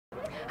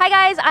Hi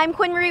guys, I'm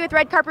Quinn Marie with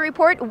Red Carpet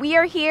Report. We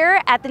are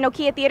here at the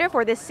Nokia Theatre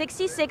for the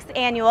 66th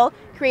Annual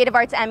Creative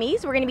Arts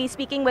Emmys. We're going to be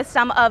speaking with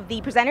some of the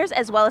presenters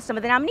as well as some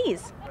of the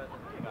nominees.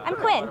 I'm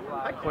Quinn.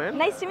 Hi, Quinn.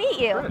 Nice to meet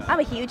you. Chris. I'm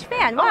a huge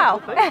fan.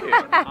 Wow. Oh, thank you.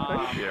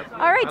 Thank you.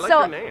 All right, I like so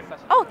your name.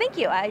 Oh, thank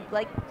you. I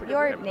like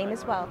your name. name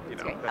as well. You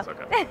It's know, great. that's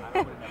Okay.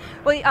 okay.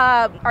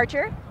 Well,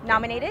 Archer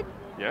nominated.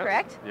 Yes.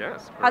 Correct?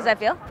 Yes. How's that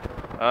feel?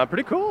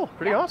 Pretty cool.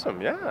 Pretty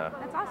awesome. Yeah.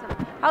 That's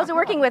awesome. How's it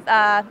working with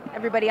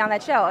everybody on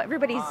that show?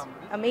 Everybody's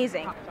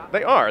amazing.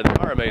 They are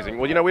amazing.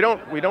 Well, you know, we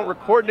don't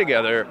record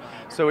together,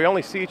 so we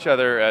only see each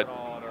other at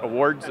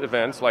awards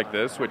events like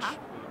this, which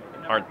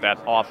aren't that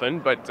often,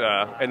 but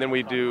and then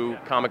we do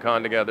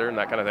Comic-Con together and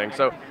that kind of thing.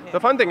 So the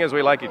fun thing is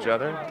we like each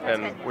other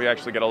and we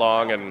actually get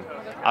along, and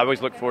I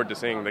always look forward to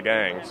seeing the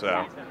gang.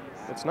 So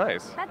it's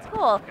nice. That's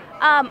cool.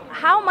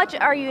 How much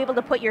are you able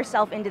to put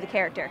yourself into the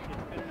character?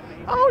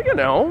 Oh, you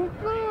know,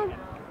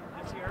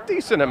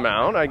 decent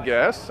amount, I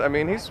guess. I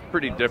mean, he's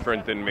pretty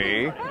different than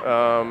me.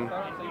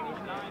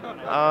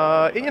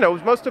 You know,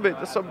 most of it,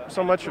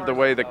 so much of the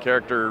way the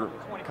character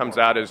comes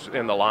out is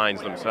in the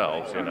lines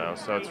themselves, you know.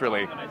 So it's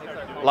really,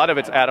 a lot of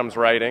it's Adam's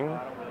writing,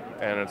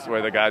 and it's the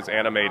way the guys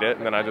animate it,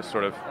 and then I just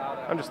sort of,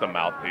 I'm just the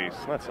mouthpiece,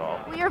 that's all.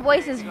 Well, your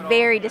voice is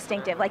very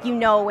distinctive. Like, you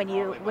know when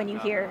you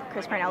hear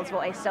Chris Parnell's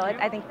voice. So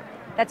I think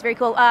that's very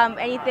cool.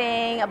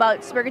 Anything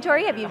about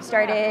Spurgatory? Have you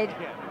started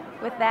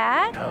with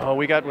that? Oh,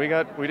 we didn't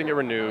get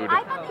renewed.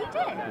 I thought you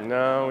did.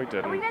 No, we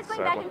didn't. Are you guys going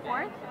back and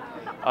forth?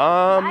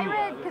 I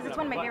read, because it's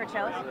one of my favorite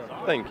shows.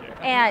 Thank you.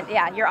 And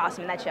yeah, you're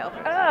awesome in that show.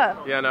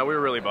 Yeah, no, we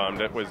were really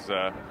bummed. It was,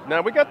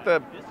 no, we got I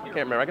can't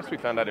remember, I guess we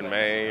found out in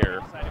May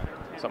or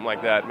something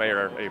like that, May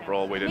or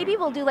April. We didn't. Maybe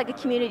we'll do like a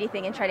community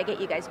thing and try to get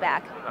you guys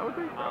back. That would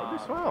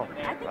be swell.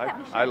 I think that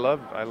we should. I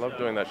love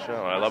doing that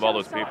show. I love all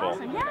those So people.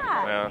 Awesome.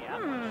 Yeah.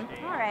 Yeah.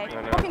 All right.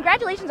 I know. Well,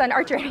 congratulations on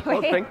Archer anyway.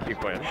 Well, thank you,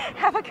 Quinn.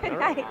 Have a good All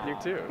right, night. you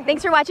too.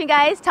 Thanks for watching,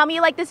 guys. Tell me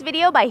you like this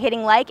video by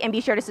hitting like, and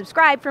be sure to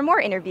subscribe for more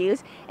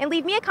interviews, and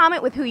leave me a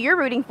comment with who you're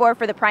rooting for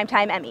the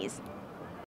Primetime Emmys.